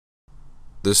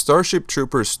The Starship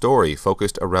Troopers story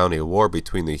focused around a war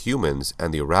between the humans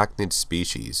and the arachnid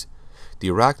species. The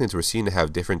arachnids were seen to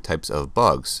have different types of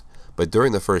bugs, but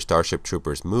during the first Starship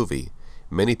Troopers movie,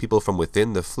 many people from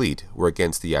within the fleet were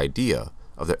against the idea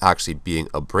of there actually being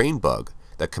a brain bug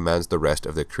that commands the rest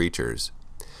of the creatures.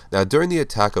 Now, during the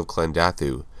attack of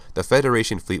Klendathu, the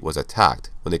Federation fleet was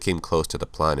attacked when they came close to the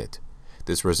planet.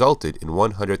 This resulted in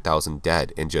 100,000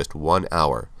 dead in just 1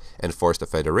 hour and forced the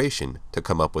Federation to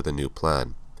come up with a new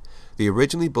plan. They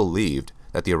originally believed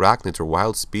that the arachnids were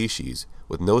wild species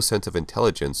with no sense of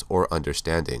intelligence or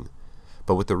understanding,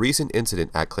 but with the recent incident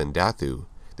at Klendathu,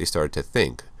 they started to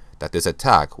think that this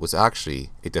attack was actually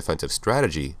a defensive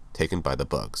strategy taken by the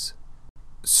bugs.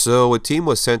 So a team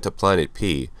was sent to Planet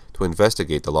P to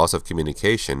investigate the loss of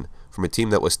communication from a team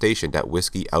that was stationed at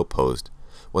Whiskey Outpost.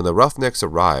 When the Roughnecks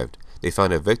arrived, they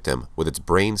found a victim with its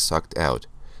brain sucked out.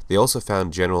 They also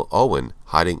found General Owen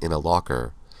hiding in a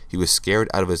locker. He was scared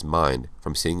out of his mind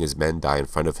from seeing his men die in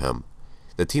front of him.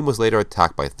 The team was later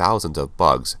attacked by thousands of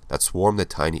bugs that swarmed the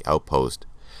tiny outpost.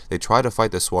 They tried to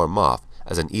fight the swarm off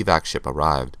as an evac ship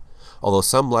arrived. Although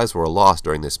some lives were lost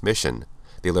during this mission,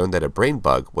 they learned that a brain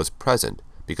bug was present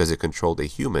because it controlled a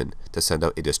human to send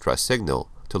out a distress signal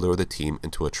to lure the team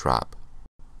into a trap.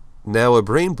 Now, a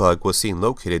brain bug was seen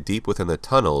located deep within the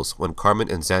tunnels when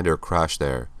Carmen and Xander crashed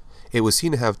there. It was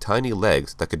seen to have tiny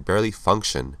legs that could barely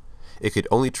function. It could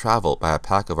only travel by a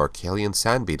pack of Arcalian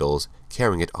sand beetles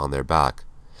carrying it on their back.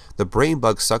 The brain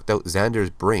bug sucked out Xander's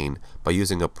brain by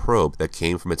using a probe that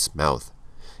came from its mouth.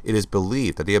 It is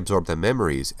believed that they absorbed the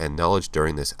memories and knowledge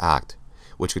during this act,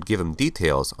 which could give him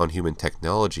details on human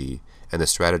technology and the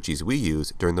strategies we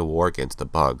use during the war against the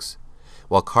bugs.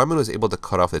 While Carmen was able to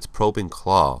cut off its probing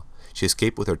claw, she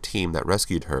escaped with her team that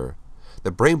rescued her.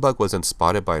 The brain bug was then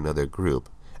spotted by another group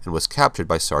and was captured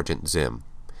by Sergeant Zim,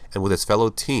 and with his fellow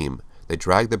team, they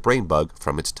dragged the brain bug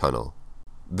from its tunnel.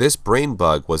 This brain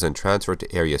bug was then transferred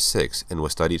to Area 6 and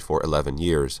was studied for 11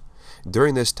 years.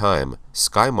 During this time,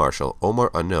 Sky Marshal Omar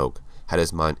Anok had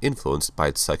his mind influenced by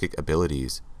its psychic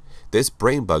abilities. This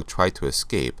brain bug tried to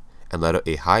escape and let out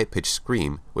a high-pitched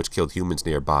scream which killed humans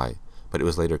nearby, but it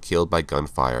was later killed by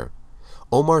gunfire.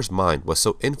 Omar's mind was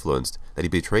so influenced that he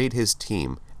betrayed his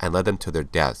team and led them to their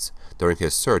deaths during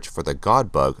his search for the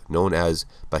god bug known as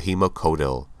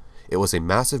Bahima-Kodil. It was a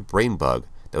massive brain bug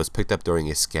that was picked up during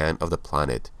a scan of the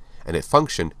planet, and it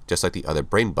functioned just like the other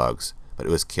brain bugs, but it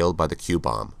was killed by the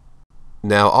Q-bomb.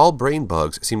 Now, all brain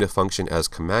bugs seem to function as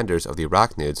commanders of the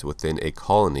arachnids within a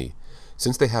colony.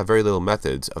 Since they have very little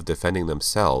methods of defending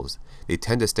themselves, they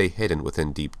tend to stay hidden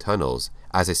within deep tunnels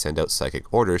as they send out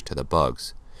psychic orders to the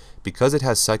bugs. Because it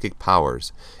has psychic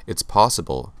powers, it's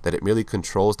possible that it merely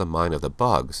controls the mind of the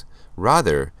bugs,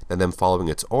 rather than them following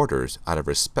its orders out of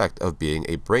respect of being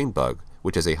a brain bug,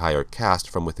 which is a higher caste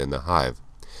from within the hive.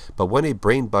 But when a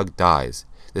brain bug dies,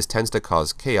 this tends to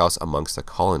cause chaos amongst the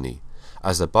colony,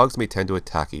 as the bugs may tend to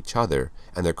attack each other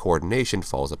and their coordination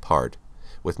falls apart.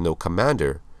 With no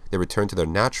commander, they return to their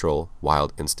natural,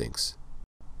 wild instincts.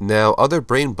 Now, other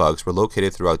brain bugs were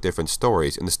located throughout different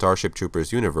stories in the Starship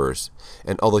Troopers universe,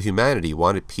 and although humanity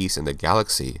wanted peace in the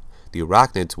galaxy, the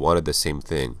arachnids wanted the same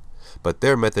thing. But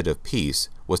their method of peace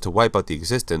was to wipe out the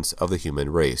existence of the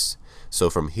human race. So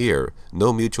from here,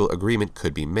 no mutual agreement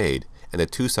could be made, and the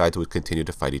two sides would continue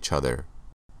to fight each other.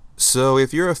 So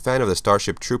if you're a fan of the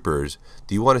Starship Troopers,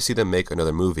 do you want to see them make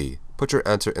another movie? Put your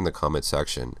answer in the comment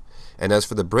section. And as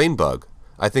for the brain bug,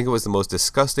 I think it was the most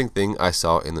disgusting thing I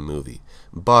saw in the movie,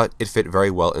 but it fit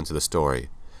very well into the story.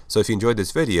 So if you enjoyed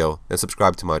this video, then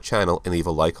subscribe to my channel and leave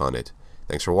a like on it.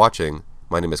 Thanks for watching.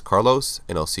 My name is Carlos,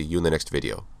 and I'll see you in the next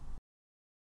video.